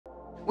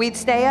We'd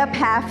stay up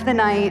half the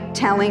night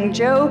telling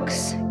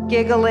jokes,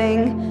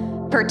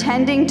 giggling,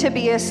 pretending to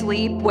be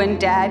asleep when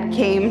Dad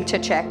came to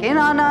check in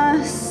on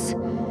us.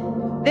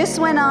 This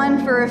went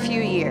on for a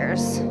few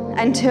years,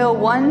 until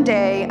one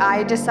day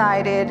I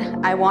decided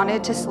I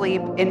wanted to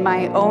sleep in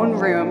my own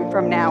room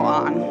from now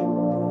on.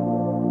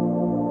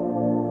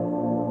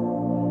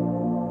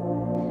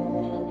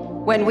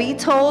 When we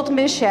told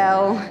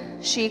Michelle,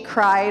 she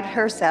cried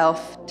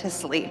herself to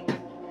sleep.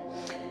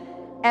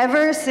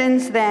 Ever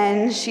since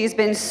then, she's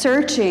been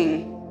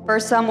searching for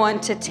someone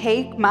to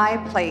take my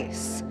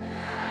place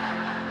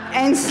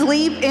and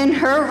sleep in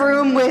her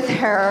room with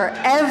her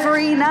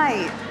every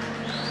night.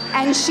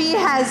 And she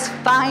has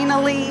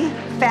finally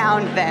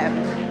found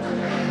them.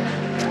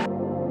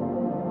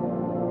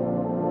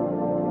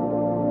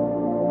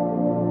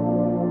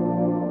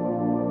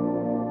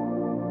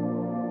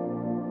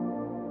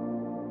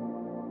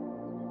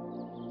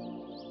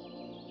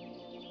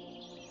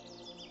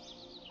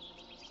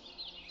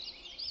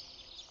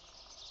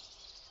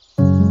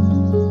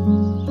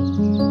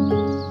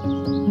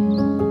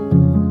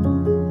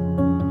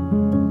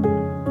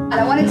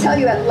 I want to tell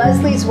you, at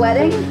Leslie's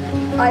wedding,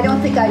 I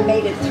don't think I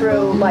made it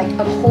through like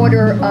a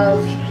quarter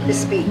of the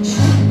speech.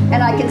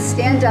 And I can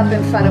stand up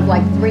in front of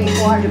like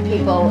 300-400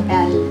 people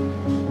and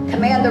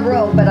command the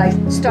room, but I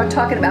start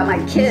talking about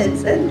my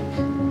kids and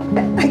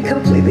I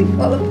completely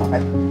fall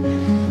apart.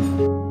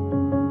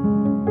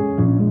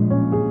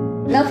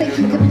 Nothing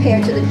can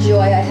compare to the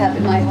joy I have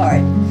in my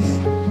heart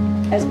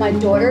as my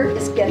daughter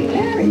is getting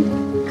married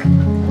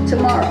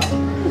tomorrow.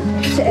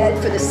 To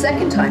Ed for the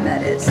second time,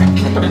 that is.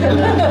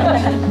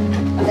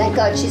 Thank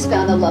God she's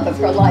found the love of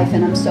her life,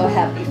 and I'm so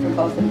happy for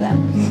both of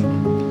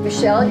them.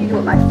 Michelle, you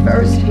were my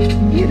first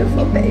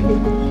beautiful baby.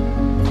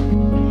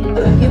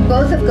 You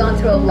both have gone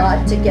through a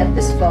lot to get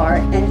this far,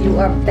 and you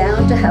are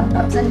bound to have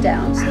ups and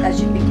downs as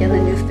you begin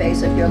the new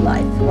phase of your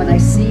life. When I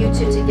see you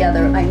two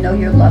together, I know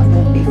your love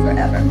will be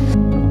forever.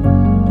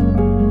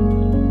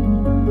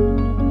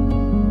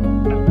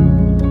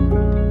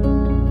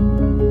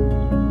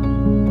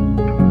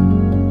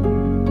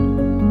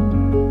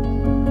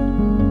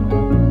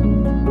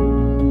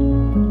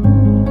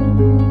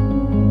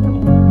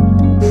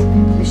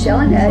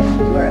 Michelle and Ed,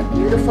 you are a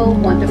beautiful,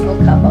 wonderful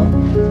couple.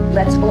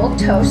 Let's all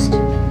toast,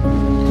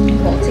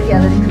 all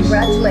together, to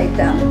congratulate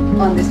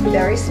them on this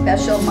very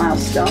special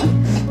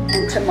milestone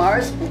and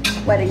tomorrow's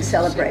wedding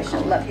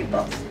celebration. Love you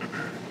both.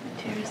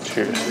 Cheers.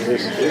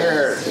 Cheers.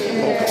 Cheers.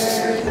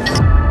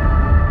 Cheers.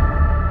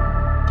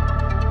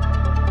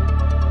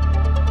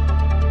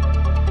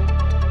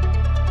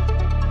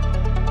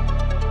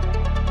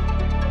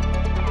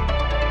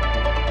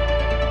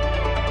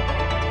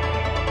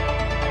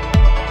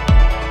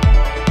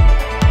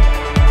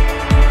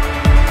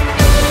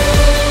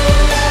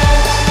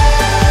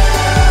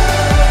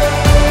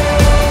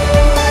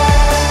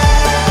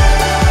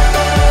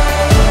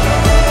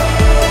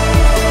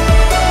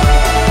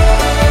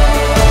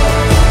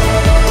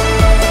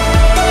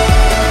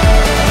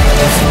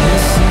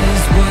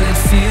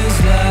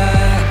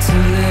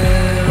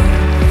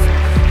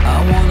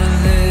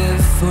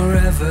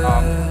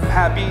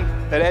 Happy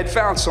that Ed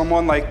found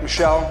someone like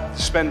Michelle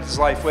to spend his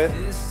life with,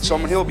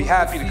 someone he'll be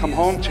happy to come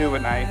home to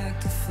at night,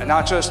 and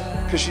not just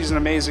because she's an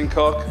amazing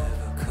cook,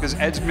 because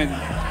Ed's been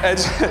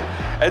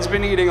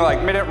eating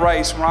like minute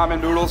rice, ramen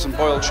noodles, and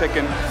boiled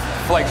chicken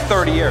for like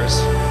 30 years.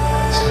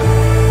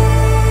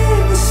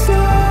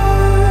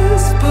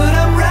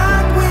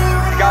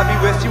 God be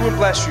with you and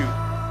bless you.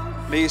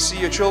 May you see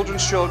your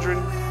children's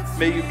children.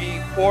 May you be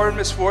poor in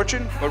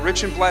misfortune, but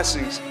rich in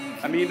blessings.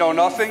 I mean, know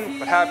nothing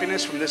but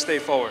happiness from this day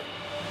forward.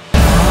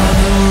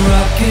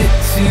 Rocket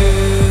to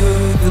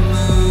the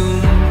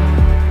moon,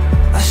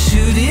 I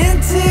shoot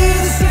into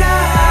the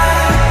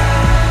sky.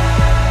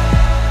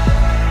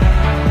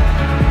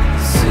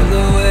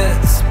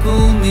 Silhouettes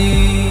pull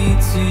me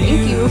to you.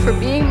 Thank you for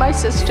being my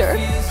sister.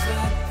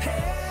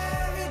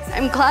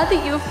 I'm glad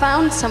that you have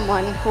found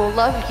someone who will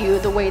love you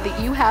the way that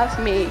you have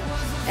me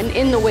and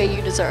in the way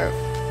you deserve.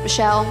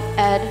 Michelle,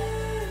 Ed,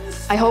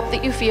 I hope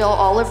that you feel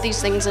all of these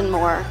things and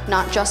more,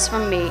 not just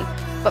from me,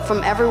 but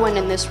from everyone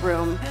in this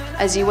room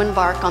as you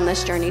embark on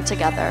this journey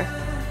together.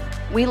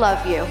 We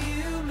love you.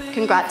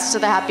 Congrats to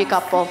the happy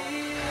couple.